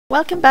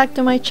Welcome back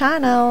to my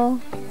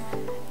channel.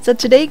 So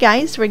today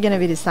guys, we're gonna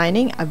be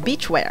designing a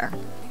beachwear.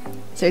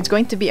 So it's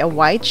going to be a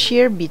white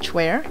sheer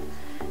beachwear.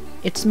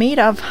 It's made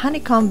of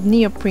honeycombed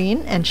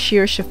neoprene and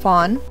sheer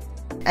chiffon.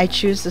 I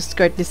choose the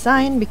skirt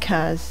design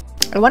because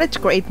I wanted to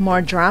create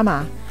more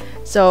drama.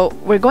 So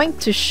we're going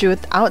to shoot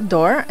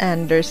outdoor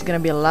and there's gonna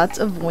be lots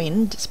of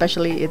wind,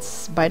 especially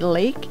it's by the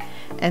lake,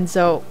 and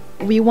so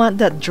we want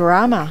that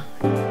drama.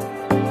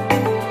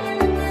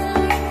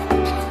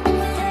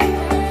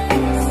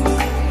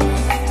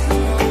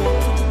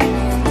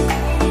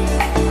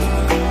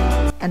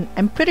 And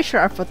I'm pretty sure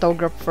our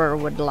photographer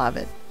would love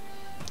it.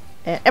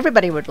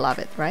 Everybody would love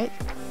it, right?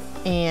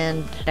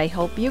 And I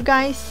hope you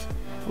guys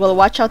will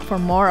watch out for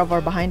more of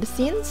our behind the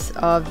scenes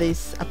of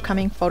this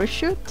upcoming photo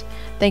shoot.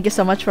 Thank you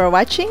so much for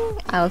watching.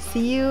 I'll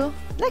see you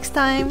next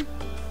time.